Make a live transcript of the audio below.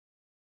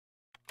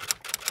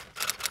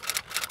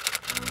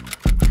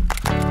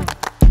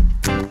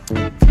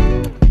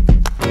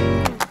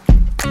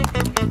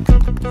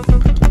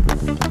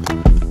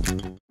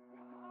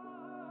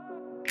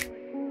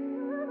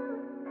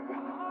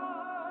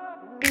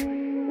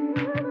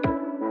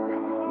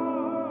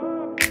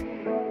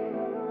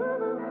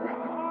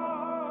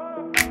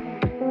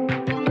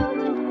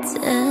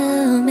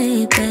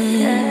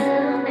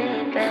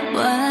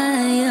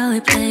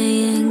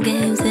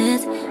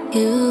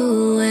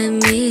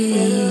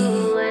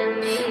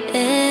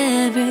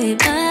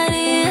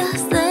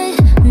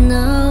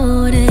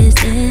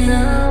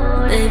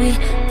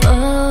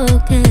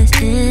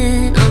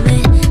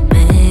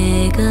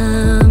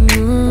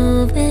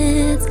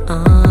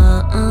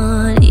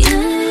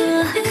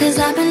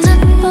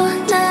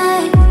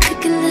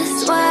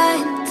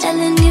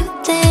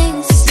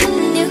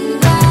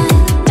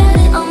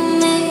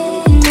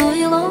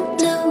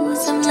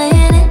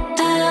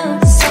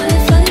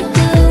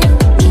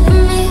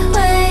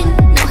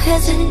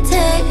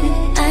hesitate.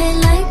 I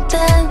ain't like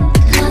them,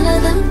 all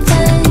of them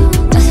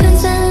fake. Best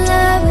friends and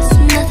lovers,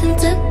 nothing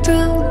to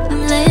prove.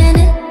 I'm laying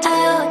it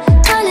out,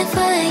 only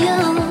for you.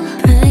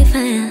 Pray for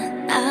you,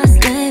 I'll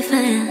slay for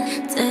you.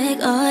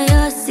 Take all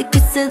your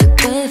secrets to the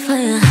grave for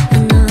you. I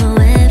know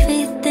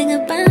everything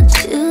about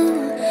you.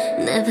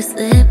 Never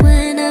sleep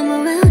when I'm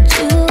around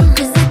you.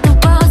 Cause if the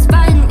world's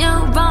right and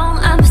you're wrong,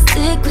 I'ma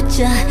stick with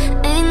ya.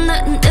 Ain't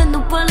nothing in the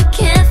world I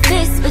can't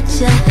face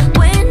with ya.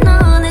 Waiting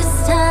all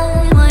this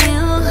time on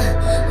you.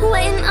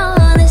 Waiting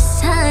all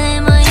this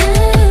time on you.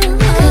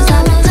 Cause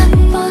I've been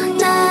up all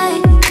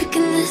night,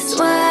 picking this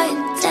wine,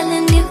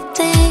 telling you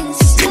things,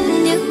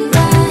 treating you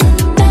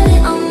right. Bet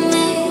it on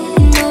me,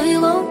 you know you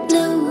won't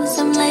lose.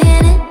 I'm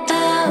laying it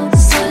out,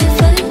 sorry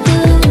for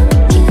you.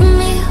 Keeping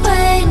me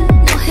waiting,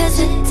 no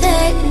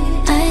hesitating.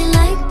 I ain't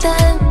like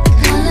them,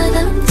 all of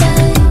them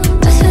fake.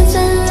 Best friends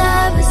and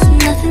lovers,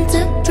 nothing to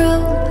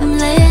prove. I'm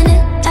laying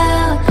it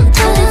out, I'm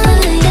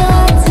telling you.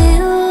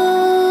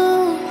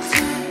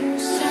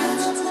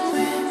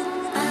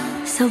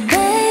 So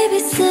baby,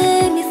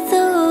 see me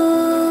through.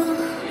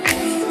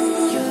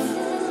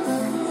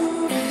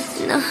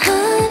 Now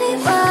honey,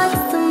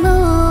 what's the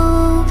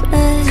move?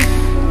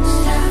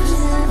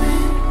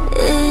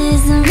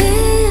 Isn't me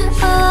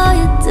all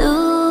you do?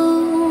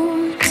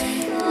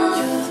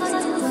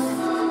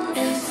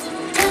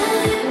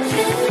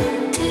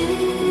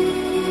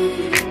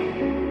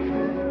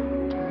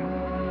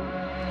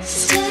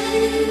 Stay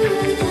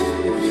with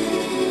me.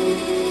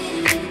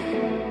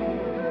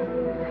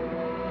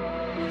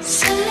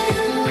 Stay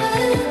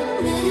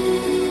with me.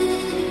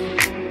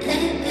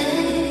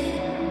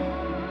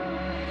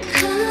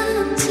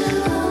 Come to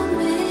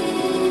me.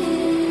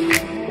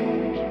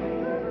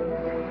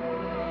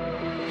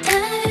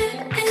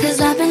 Cause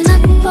I've been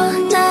up all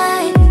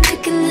night,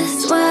 picking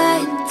this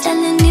wine,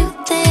 telling you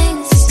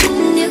things,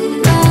 treating you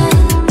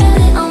right. Bet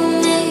it on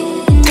me,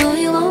 you know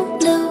you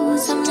won't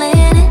lose. I'm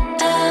laying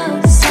it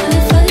out, sorry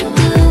for you.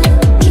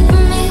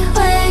 Keeping me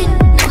waiting,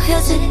 no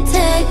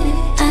hesitating.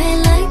 I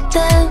ain't like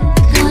them,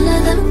 all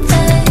of them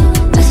fake.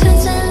 Best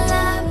friends and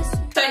lovers.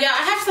 So y'all,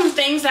 I have some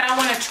things that I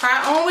want to try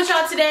on with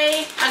y'all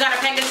today. I got a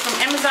package from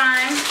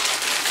Amazon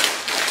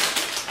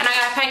and I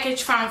got a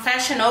package from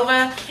Fashion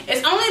Nova.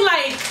 It's only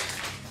like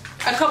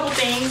a couple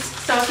things,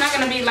 so it's not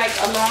gonna be like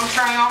a long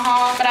try on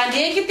haul, but I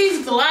did get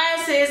these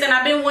glasses and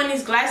I've been wanting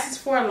these glasses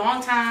for a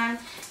long time,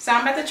 so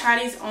I'm about to try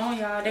these on,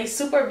 y'all. They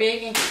super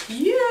big and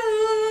cute.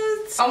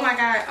 Oh my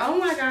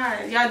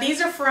god, y'all, these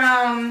are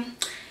from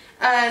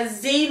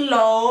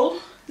Zeelool,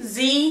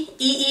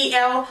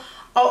 Zeelool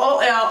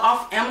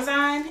off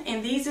Amazon,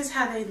 and these is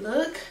how they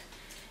look.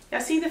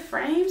 Y'all see the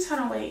frames?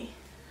 Hold on, wait,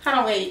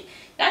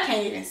 y'all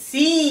can't even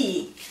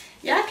see.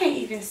 Y'all can't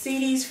even see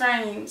these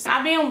frames.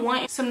 I've been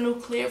wanting some new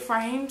clear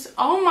frames.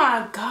 Oh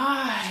my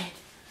god.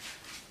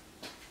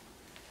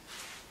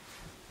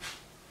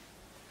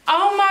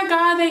 Oh my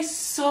god, they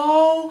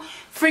so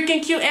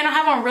freaking cute. And I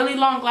have on really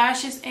long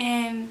lashes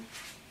and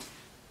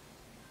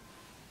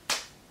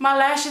my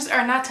lashes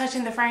are not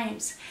touching the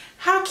frames.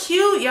 How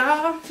cute,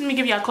 y'all. Let me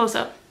give y'all a close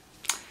up.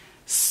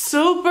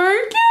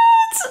 Super cute.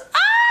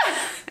 Ah!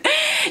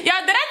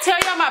 Y'all, did I tell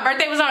y'all my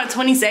birthday was on the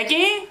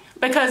 22nd?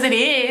 Because it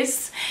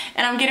is,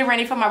 and I'm getting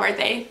ready for my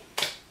birthday.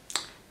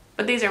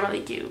 But these are really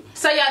cute.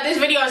 So y'all, this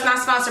video is not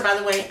sponsored, by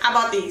the way. I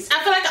bought these.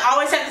 I feel like I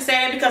always have to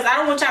say it because I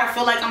don't want y'all to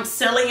feel like I'm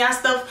selling y'all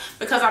stuff,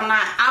 because I'm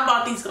not. I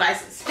bought these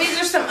glasses. These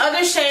are some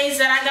other shades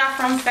that I got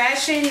from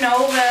Fashion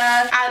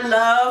Nova. I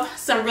love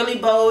some really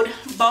bold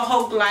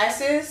boho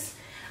glasses.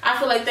 I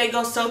feel like they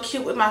go so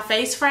cute with my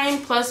face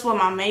frame, plus with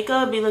my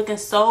makeup, be looking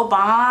so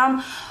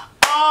bomb.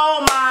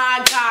 Oh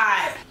my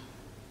god.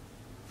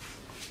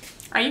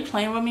 Are you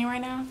playing with me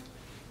right now?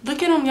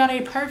 Look at them, y'all.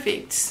 They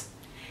perfect.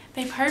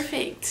 They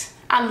perfect.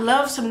 I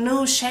love some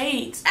nude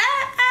shades.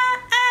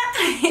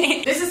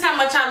 This is how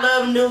much I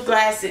love nude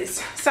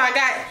glasses. So I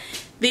got,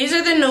 these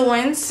are the new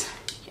ones,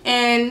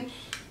 and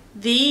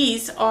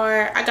these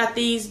are, I got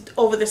these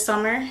over the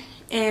summer,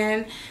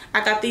 and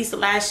I got these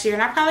last year,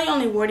 and I probably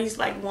only wore these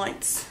like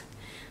once.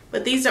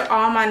 But these are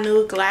all my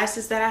nude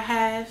glasses that I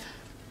have.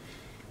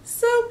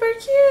 Super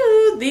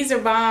cute. These are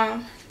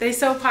bomb. They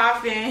so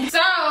poppin'.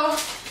 So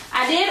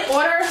I did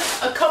order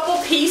a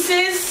couple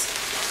pieces.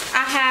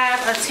 I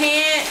have a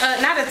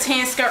tan, not a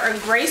tan skirt, a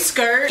gray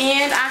skirt,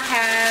 and I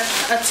have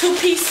a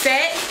two-piece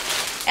set,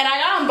 and I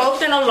got them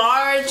both in a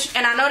large.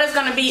 And I know that's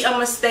gonna be a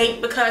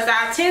mistake because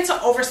I tend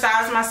to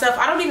oversize myself.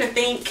 I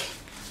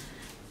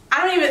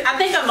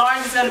think a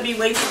large is gonna be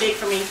way too big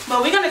for me.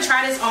 But we're gonna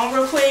try this on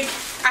real quick.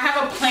 I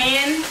have a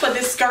plan for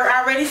this skirt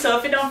already, so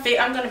if it don't fit,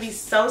 I'm gonna be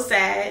so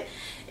sad.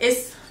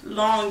 It's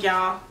long,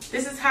 y'all.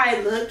 This is how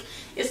it look.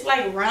 It's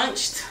like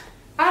runched.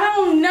 I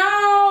don't know.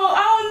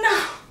 Oh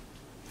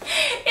no,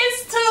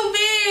 it's too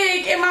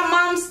big, and my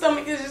mom's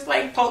stomach is just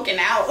like poking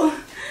out.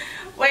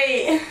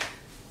 Wait,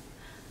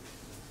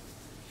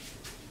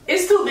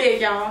 it's too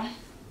big, y'all.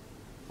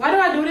 Why do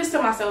I do this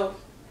to myself?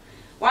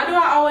 Why do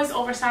I always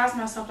oversize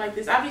myself like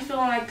this? I be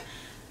feeling like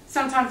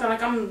sometimes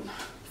like I'm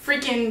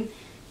freaking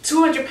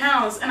 200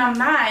 pounds, and I'm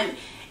not.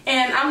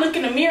 and I'm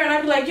looking in the mirror and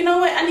I be like, you know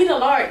what, I need a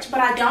large, but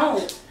I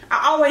don't.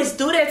 I always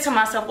do that to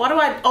myself. Why do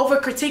I over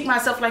critique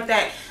myself like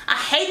that? I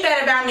hate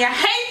that about me. I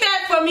hate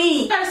that for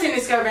me. I gotta send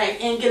this skirt back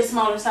and get a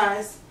smaller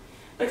size,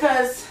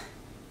 because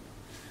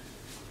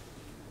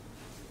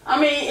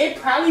I mean, it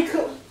probably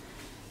could.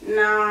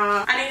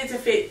 Nah, I need it to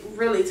fit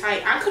really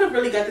tight. I could have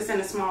really got this in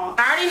a small.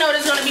 I already know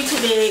this is gonna be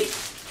too big.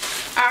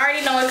 I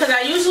already know it, because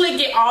I usually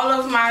get all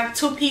of my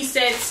two-piece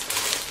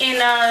sets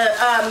in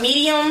a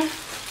medium,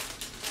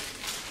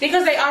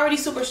 because they already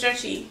super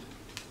stretchy.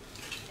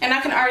 And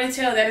I can already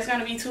tell that it's going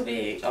to be too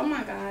big. Oh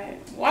my God.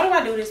 Why do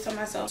I do this to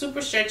myself? Super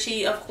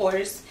stretchy, of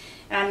course.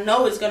 And I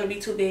know it's going to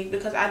be too big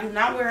because I do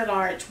not wear a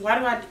large. Why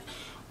did I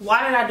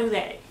do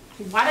that?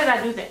 Why did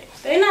I do that?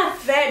 They're not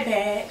that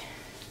bad.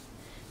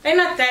 They're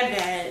not that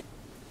bad.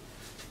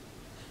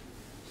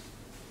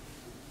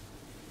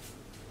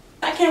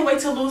 I can't wait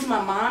to lose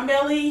my mom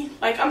belly.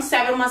 Like, I'm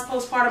 7 months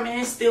postpartum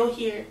and it's still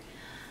here.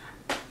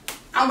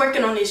 I'm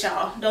working on this,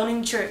 y'all. Don't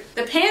even trip.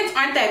 The pants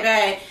aren't that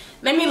bad.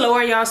 Let me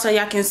lower y'all so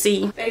y'all can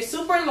see. They're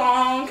super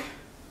long.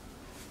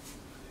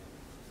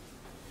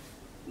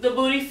 The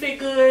booty fit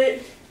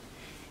good.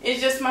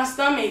 It's just my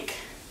stomach.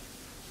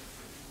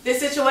 This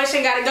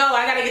situation gotta go.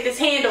 I gotta get this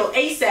handled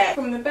ASAP.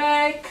 From the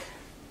back.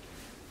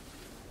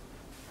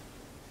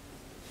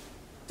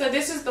 So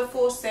this is the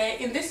full set.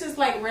 And this is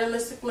like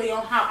realistically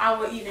on how I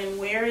would even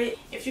wear it.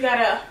 If you got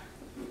a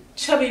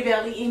chubby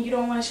belly and you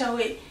don't want to show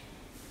it,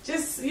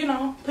 just, you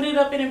know, put it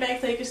up in the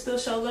back so you can still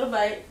show a little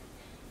butt.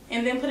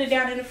 And then put it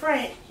down in the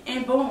front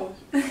and boom.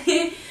 But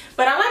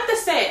I like the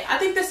set. I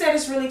think the set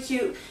is really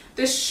cute.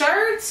 The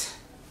shirt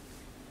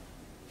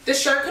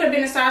could have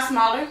been a size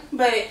smaller,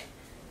 but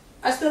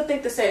I still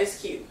think the set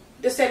is cute.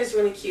 The set is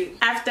really cute.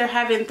 After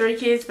having 3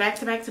 kids back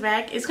to back to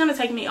back, it's gonna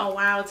take me a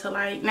while to,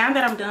 like, now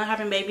that I'm done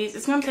having babies,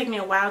 it's gonna take me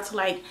a while to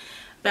like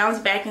bounce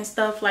back and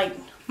stuff. Like,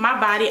 my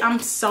body, I'm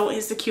so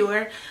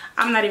insecure.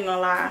 I'm not even gonna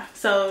lie.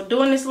 So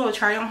doing this little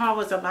try on haul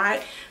was a lot,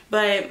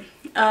 but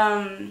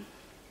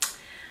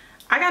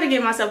I gotta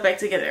get myself back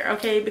together,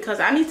 okay?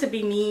 Because I need to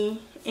be me,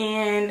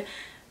 and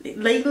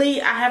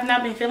lately I have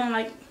not been feeling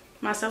like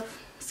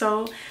myself.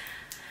 So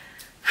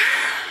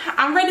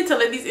I'm ready to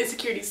let these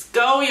insecurities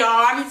go, y'all.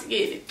 I need to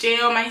get in the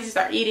gym. I need to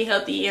start eating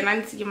healthy, and I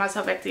need to get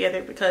myself back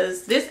together,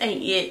 because this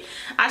ain't it.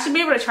 I should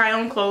be able to try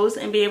on clothes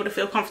and be able to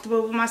feel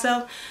comfortable with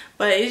myself,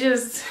 but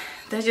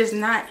that's just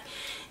not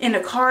in the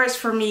cards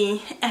for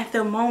me at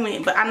the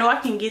moment. But I know I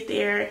can get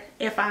there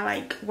if I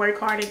like work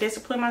hard and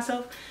discipline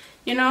myself,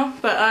 you know.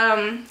 But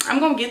I'm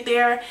gonna get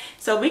there.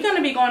 So we're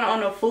gonna be going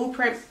on a food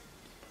prep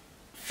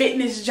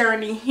fitness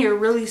journey here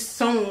really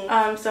soon.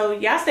 So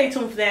y'all stay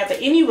tuned for that. But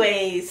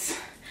anyways,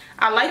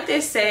 I like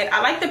this set.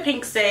 I like the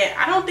pink set.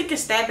 I don't think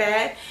it's that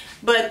bad,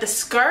 but the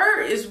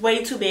skirt is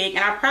way too big,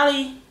 and I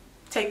probably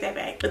take that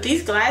back. But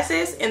these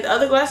glasses and the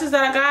other glasses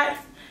that I got,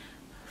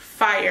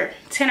 fire.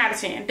 10 out of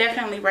 10.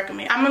 Definitely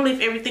recommend. I'm gonna leave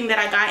everything that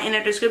I got in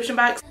the description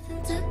box.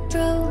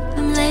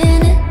 I'm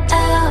laying it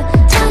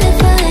out, trying to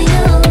find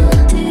you.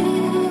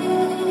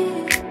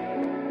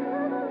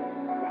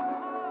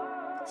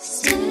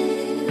 Stay with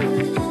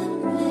me.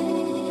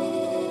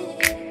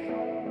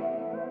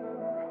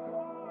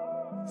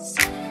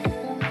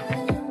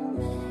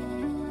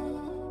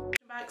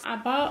 I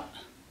bought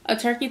a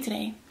turkey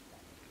today,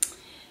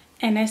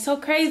 and that's so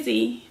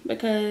crazy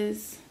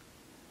because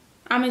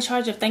I'm in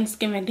charge of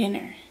Thanksgiving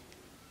dinner.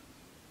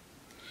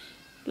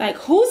 Like,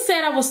 who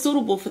said I was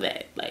suitable for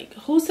that? Like,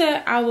 who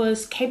said I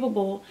was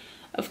capable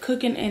of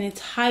cooking an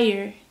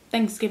entire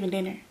Thanksgiving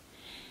dinner?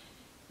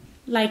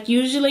 Like,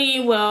 usually,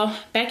 well,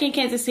 back in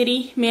Kansas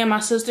City, me and my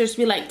sisters,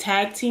 we like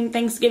tag team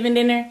Thanksgiving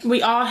dinner.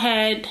 We all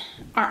had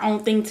our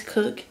own thing to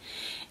cook.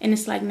 And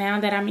it's like, now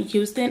that I'm in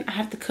Houston, I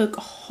have to cook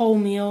a whole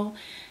meal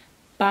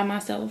by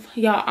myself.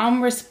 Y'all,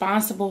 I'm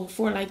responsible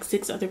for like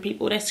 6 other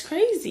people. That's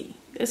crazy.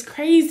 That's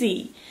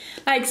crazy.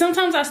 Like,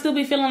 sometimes I still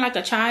be feeling like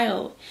a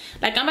child.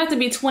 Like, I'm about to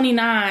be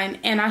 29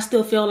 and I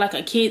still feel like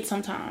a kid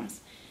sometimes.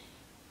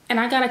 And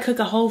I gotta cook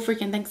a whole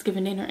freaking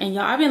Thanksgiving dinner. And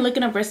y'all, I've been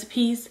looking up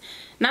recipes.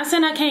 Not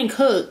saying I can't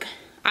cook.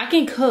 I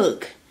can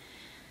cook.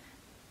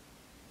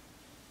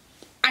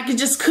 I can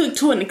just cook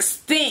to an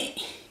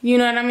extent. You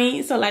know what I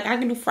mean? So, like, I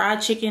can do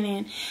fried chicken,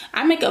 and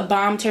I make a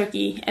bomb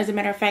turkey. As a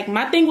matter of fact,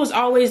 my thing was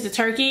always the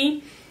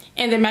turkey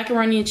and the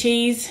macaroni and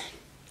cheese.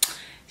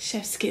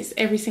 Chef's kiss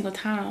every single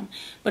time.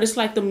 But it's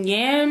like them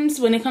yams,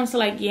 when it comes to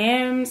like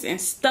yams and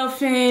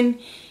stuffing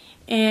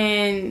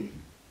and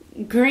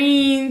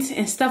greens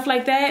and stuff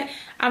like that,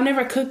 I've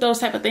never cooked those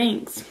type of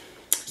things.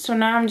 So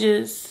now I'm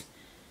just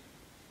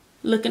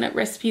looking up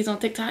recipes on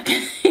TikTok.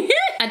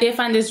 I did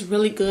find this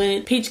really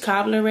good peach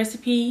cobbler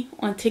recipe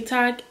on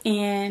TikTok,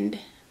 and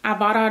I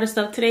bought all the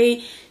stuff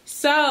today.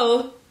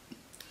 So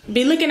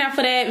be looking out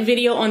for that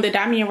video on the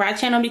Dami and Rod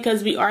channel,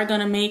 because we are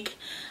gonna make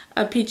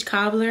a peach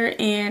cobbler,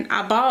 and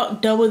I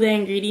bought double the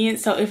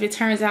ingredients. So if it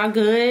turns out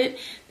good,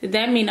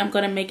 that means I'm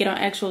gonna make it on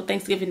actual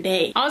Thanksgiving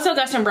Day. I also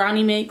got some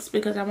brownie mix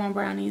because I want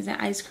brownies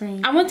and ice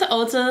cream. I went to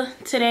Ulta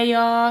today,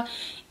 y'all,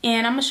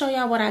 and I'm gonna show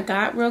y'all what I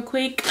got real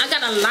quick. I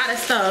got a lot of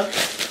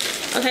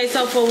stuff. Okay,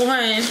 so for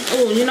one,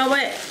 oh, you know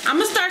what? I'm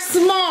gonna start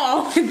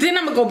small, then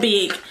I'm gonna go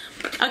big.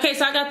 Okay,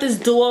 so I got this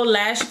duo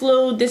lash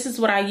glue. This is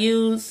what I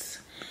use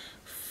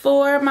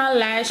for my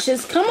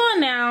lashes. Come on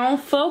now,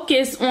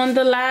 focus on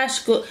the lash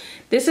glue.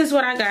 This is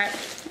what I got,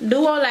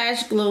 duo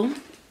lash glue.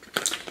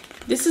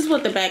 This is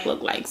what the back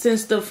look like,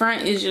 since the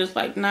front is just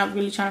like not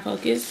really trying to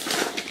focus.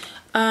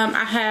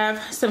 I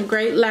have some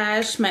Great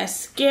Lash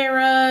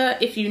mascara.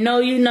 If you know,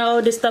 you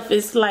know. This stuff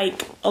is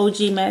like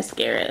OG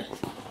mascara.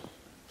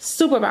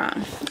 Super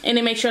bomb. And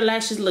it makes your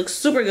lashes look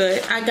super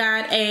good. I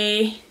got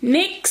a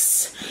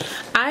NYX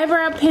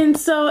eyebrow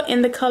pencil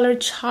in the color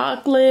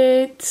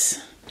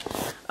chocolate.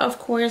 Of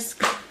course.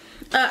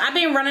 I've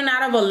been running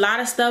out of a lot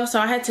of stuff, so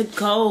I had to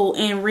go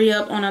and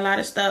re-up on a lot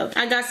of stuff.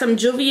 I got some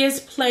Juvia's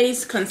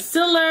Place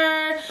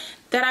concealer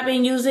that I've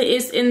been using.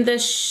 It's in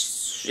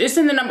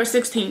the number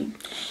 16.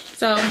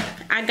 So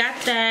I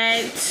got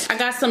that. I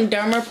got some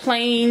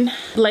dermaplane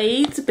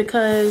blades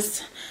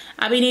because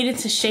I be needing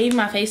to shave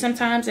my face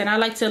sometimes, and I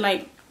like to,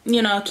 like,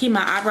 you know, keep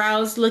my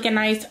eyebrows looking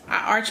nice.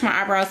 I arch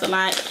my eyebrows a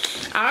lot.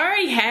 I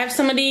already have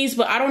some of these,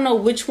 but I don't know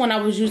which one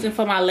I was using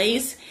for my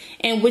lace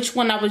and which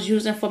one I was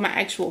using for my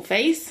actual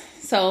face.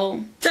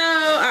 So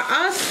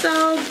I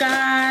also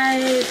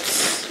got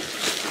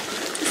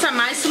some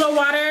micellar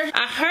water.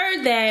 I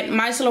heard that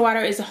micellar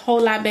water is a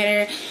whole lot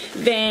better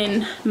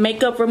than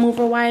makeup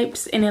remover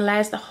wipes, and it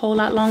lasts a whole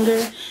lot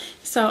longer.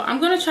 So I'm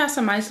gonna try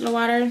some micellar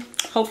water.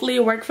 Hopefully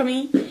it worked for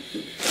me.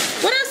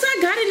 What else I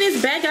got in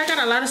this bag? I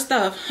got a lot of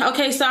stuff.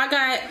 Okay, so I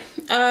got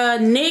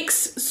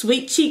NYX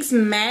Sweet Cheeks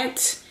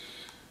Matte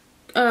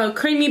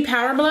Creamy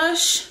Powder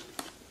Blush.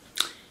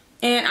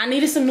 And I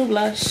needed some new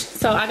blush.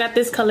 So I got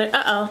this color.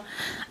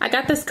 I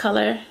got this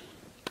color.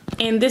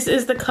 And this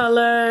is the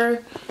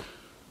color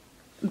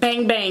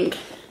Bang Bang.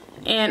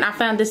 And I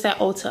found this at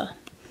Ulta.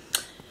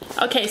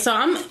 Okay, so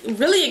I'm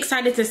really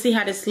excited to see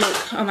how this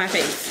looks on my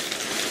face.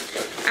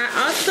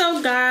 I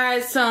also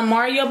got some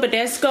Mario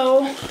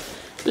Badescu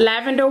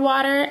lavender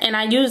water, and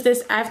I use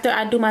this after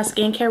I do my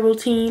skincare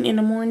routine in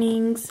the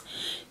mornings.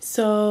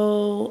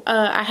 So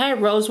I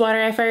had rose water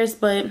at first,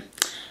 but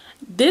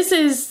this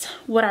is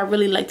what I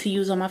really like to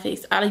use on my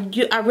face. I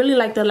really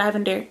like the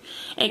lavender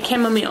and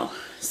chamomile.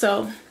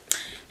 So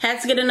had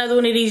to get another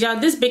one of these, y'all.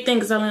 This big thing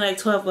is only like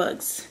 12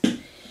 bucks.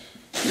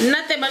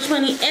 Not that much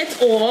money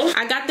at all.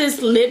 I got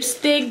this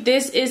lipstick.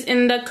 This is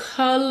in the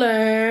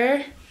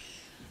color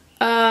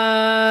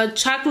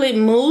Chocolate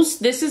Mousse.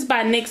 This is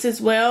by NYX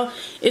as well.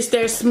 It's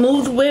their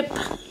Smooth Whip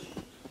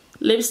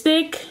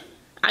lipstick.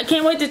 I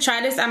can't wait to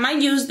try this. I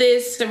might use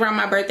this around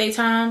my birthday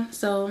time.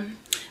 So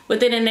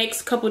within the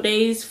next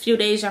few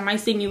days, y'all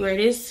might see me wear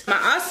this.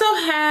 I also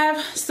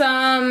have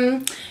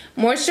some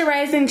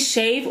moisturizing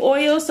shave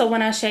oil. So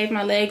when I shave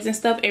my legs and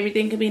stuff,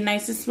 everything can be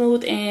nice and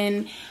smooth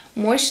and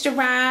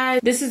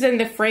moisturized. This is in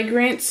the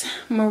fragrance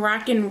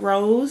Moroccan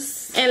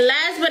Rose. And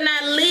last but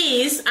not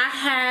least, I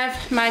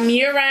have my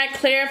Murad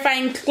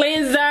Clarifying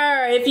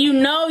Cleanser. If you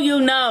know, you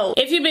know.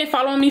 If you've been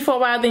following me for a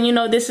while, then you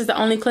know this is the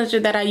only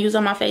cleanser that I use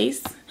on my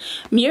face.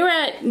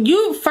 Murad,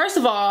 first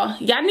of all,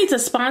 y'all need to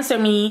sponsor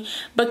me,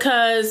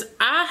 because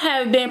I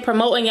have been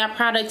promoting y'all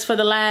products for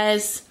the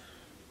last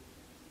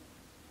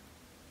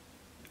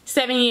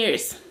 7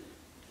 years.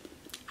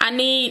 I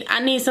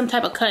need some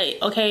type of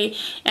cut, okay?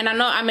 And I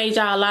know I made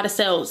y'all a lot of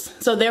sales,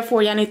 so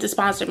therefore y'all need to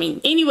sponsor me.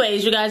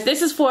 Anyways, you guys,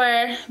 this is for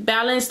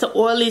balanced to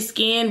oily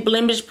skin,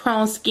 blemish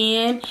prone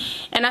skin.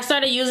 And I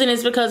started using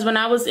this because when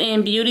I was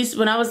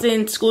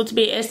in school to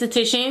be an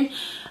esthetician,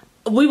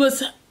 we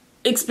was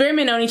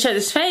experimenting on each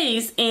other's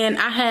face, and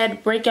I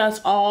had breakouts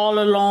all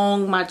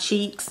along my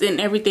cheeks and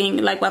everything.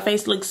 Like, my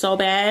face looked so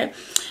bad.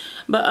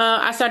 But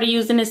I started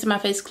using this and my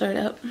face cleared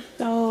up.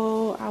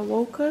 So I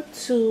woke up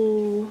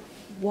to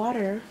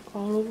water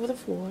all over the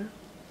floor,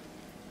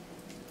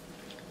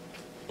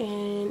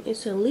 and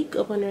it's a leak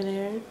up under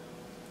there.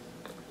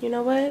 You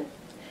know what?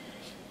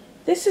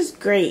 This is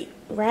great,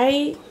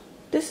 right?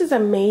 This is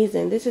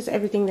amazing. This is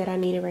everything that I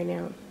needed right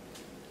now.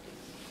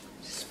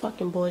 This is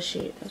fucking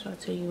bullshit. That's what I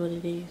tell you what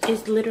it is.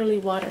 It's literally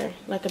water,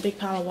 like a big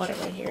pile of water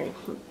right here,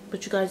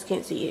 but you guys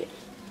can't see it.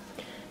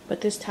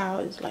 But this towel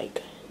is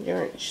like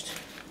drenched.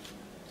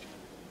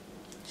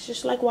 It's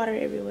just like water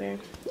everywhere,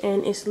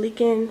 and it's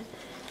leaking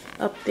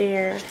up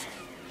there.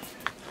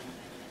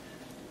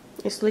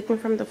 It's leaking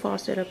from the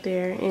faucet up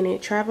there, and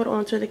it traveled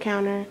onto the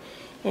counter,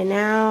 and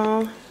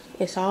now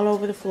it's all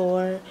over the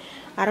floor.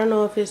 I don't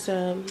know if it's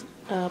a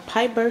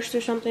pipe burst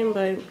or something,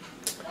 but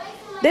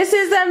this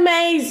is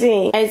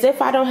amazing. As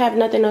if I don't have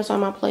nothing else on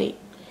my plate,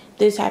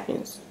 this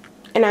happens,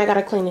 and I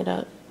gotta clean it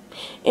up,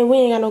 and we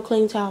ain't got no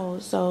clean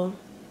towels, so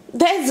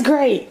that's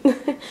great.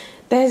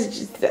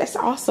 That's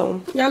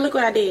awesome. Y'all, look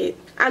what I did.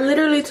 I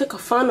literally took a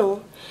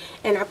funnel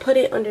and I put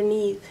it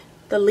underneath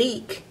the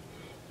leak,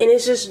 and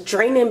it's just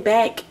draining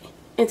back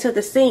into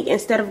the sink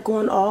instead of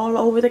going all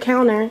over the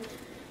counter.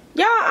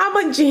 Y'all,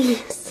 I'm a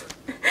genius.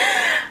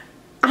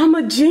 I'm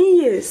a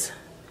genius.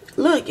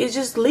 Look, it's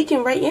just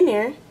leaking right in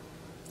there,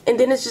 and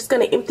then it's just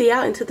gonna empty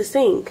out into the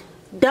sink.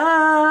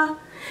 Duh.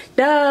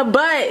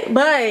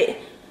 But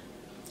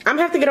I'm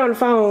gonna have to get on the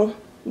phone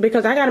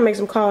because I gotta make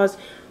some calls.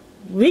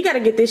 We gotta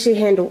get this shit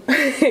handled.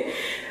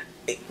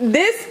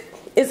 This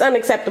is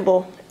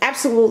unacceptable.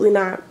 Absolutely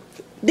not.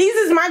 These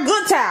is my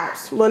good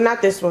towels. Well,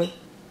 not this one.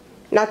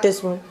 Not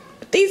this one.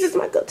 But these is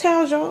my good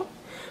towels, y'all.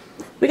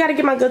 We gotta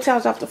get my good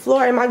towels off the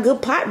floor and my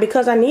good pot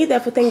because I need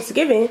that for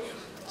Thanksgiving.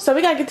 So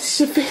we gotta get this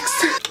shit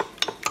fixed.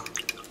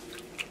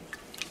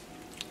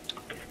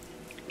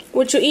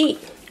 What you eat?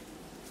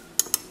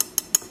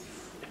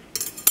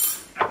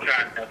 I'm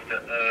trying up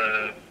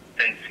the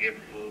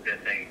Thanksgiving food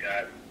that they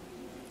got.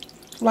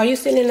 Why you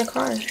sitting in the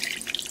car? I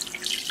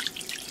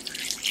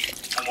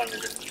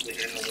wanted to sit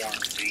in the warm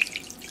seat.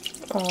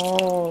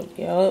 Oh,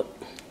 yup.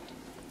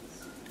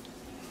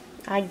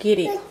 I get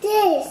it.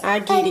 I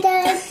get it.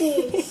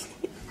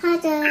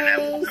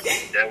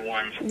 That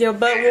one. Your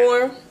butt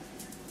warm?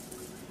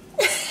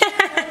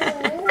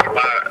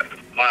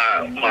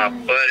 my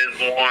butt is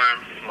warm.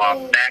 My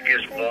back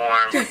is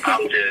warm.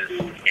 I'm just,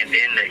 and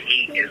then the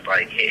heat is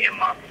like hitting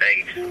my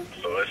face.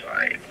 So it's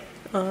like.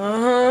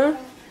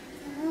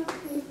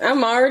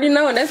 I'm already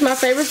knowing. That's my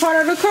favorite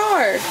part of the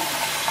car.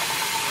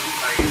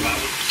 Like if I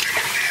was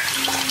drinking that,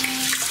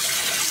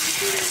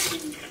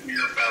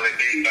 it'll probably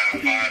be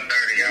about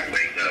 5:30. I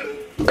wake up.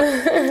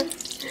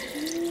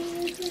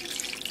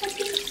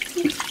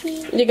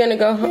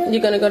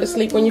 You're gonna go to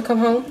sleep when you come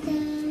home?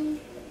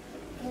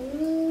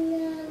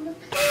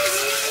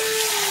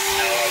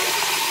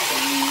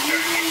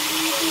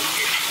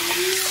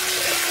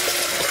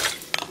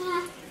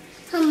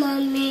 Come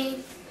on,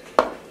 man.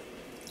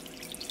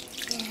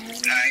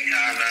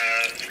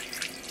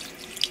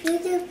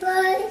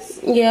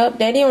 Yep,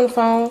 Daddy on the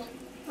phone.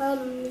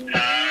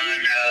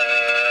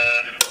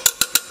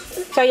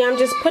 So yeah, I'm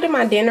just putting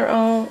my dinner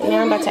on, and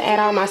now I'm about to add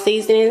all my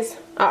seasonings.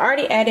 I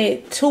already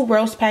added 2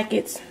 roast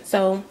packets,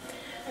 so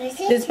this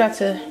is about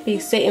to be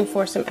sitting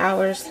for some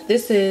hours.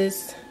 This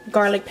is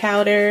garlic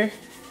powder,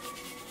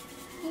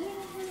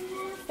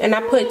 and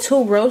I put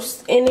 2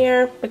 roasts in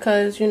there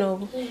because, you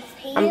know,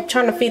 I'm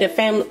trying to feed a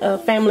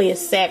family of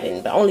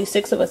 7, but only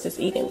 6 of us is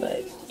eating.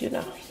 But you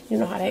know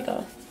how that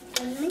goes.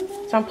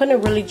 So I'm putting a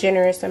really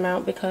generous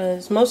amount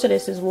because most of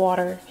this is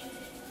water,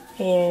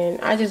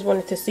 and I just want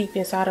it to seep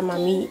inside of my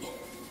meat.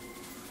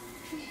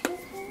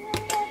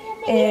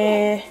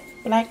 And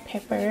black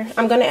pepper.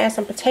 I'm gonna add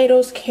some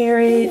potatoes,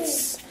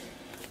 carrots,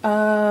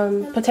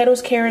 corn,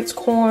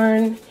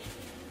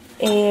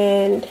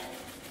 and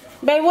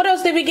babe, what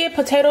else did we get?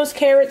 Potatoes,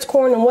 carrots,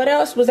 corn, and what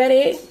else? Was that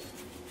it?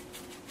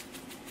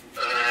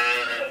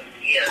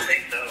 Yeah, I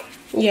think so.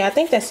 Yeah, I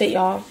think that's it,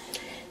 y'all.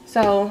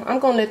 So I'm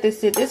gonna let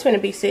this sit. This is gonna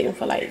be sitting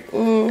for like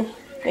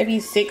maybe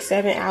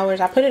 6-7 hours.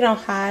 I put it on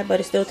high, but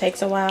it still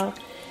takes a while.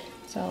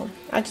 So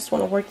I just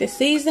want to work this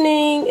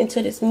seasoning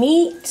into this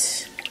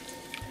meat.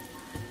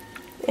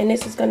 And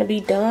this is going to be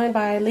done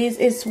by at least,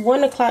 it's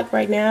 1 o'clock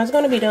right now. It's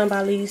going to be done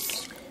by at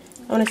least,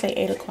 I want to say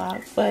 8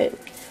 o'clock. But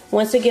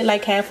once it get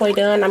like halfway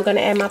done, I'm going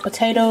to add my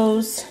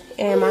potatoes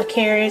and my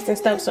carrots and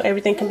stuff so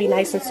everything can be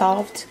nice and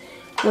soft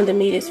when the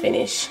meat is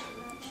finished.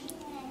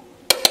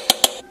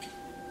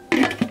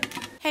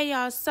 Hey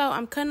y'all, so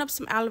I'm cutting up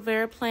some aloe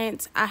vera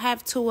plants. I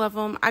have 2 of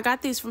them. I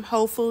got these from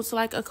Whole Foods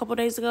like a couple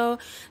days ago.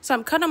 So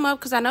I'm cutting them up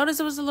because I noticed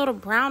it was a little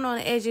brown on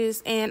the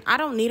edges and I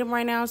don't need them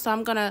right now. So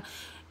I'm going to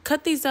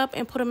cut these up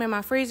and put them in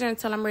my freezer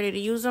until I'm ready to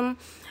use them.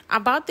 I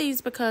bought these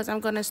because I'm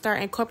going to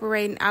start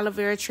incorporating aloe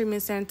vera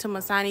treatments into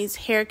Masani's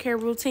hair care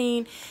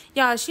routine.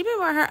 Y'all, she been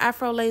wearing her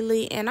afro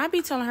lately, and I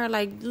be telling her,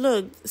 like,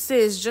 look,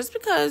 sis, just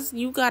because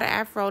you got an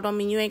afro don't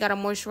mean you ain't got to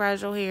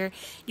moisturize your hair.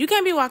 You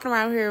can't be walking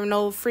around here with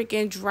no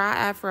freaking dry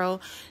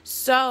afro.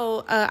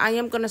 So I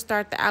am going to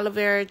start the aloe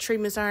vera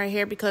treatments on her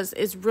hair because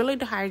it's really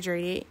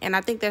dehydrated, and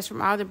I think that's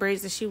from all the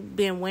braids that she's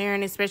been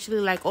wearing, especially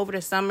like over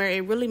the summer.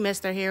 It really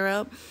messed her hair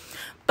up.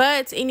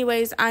 But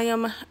anyways, I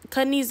am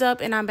cutting these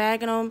up and I'm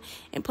bagging them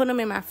and putting them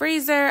in my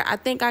freezer. I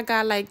think I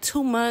got like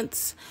 2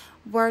 months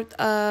worth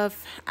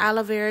of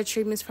aloe vera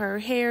treatments for her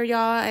hair,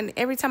 y'all. And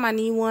every time I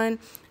need one,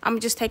 I'm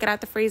going to just take it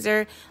out the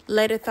freezer,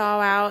 let it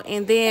thaw out,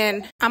 and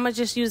then I'm going to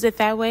just use it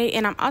that way.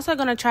 And I'm also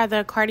going to try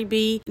the Cardi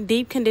B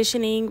deep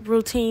conditioning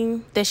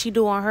routine that she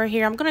do on her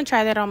hair. I'm going to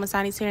try that on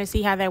Masani's hair and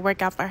see how that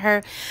work out for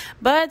her.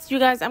 But you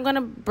guys, I'm going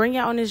to bring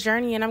y'all on this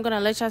journey, and I'm going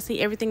to let y'all see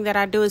everything that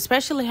I do,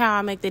 especially how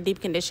I make the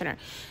deep conditioner.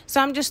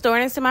 So I'm just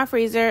storing this in my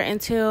freezer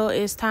until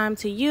it's time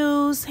to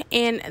use.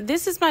 And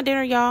this is my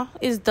dinner, y'all.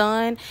 It's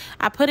done.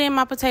 I put in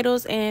my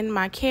potatoes and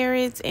my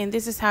carrots, and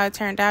this is how it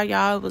turned out,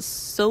 y'all. It was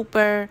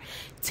super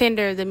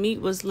tender. The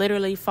meat was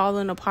literally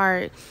falling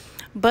apart.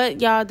 But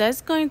y'all,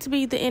 that's going to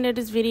be the end of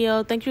this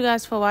video. Thank you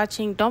guys for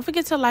watching. Don't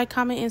forget to like,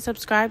 comment, and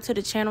subscribe to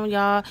the channel,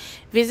 y'all.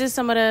 Visit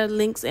some of the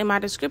links in my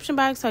description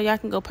box so y'all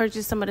can go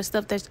purchase some of the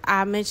stuff that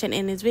I mentioned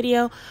in this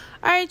video. All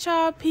right,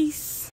 y'all, peace.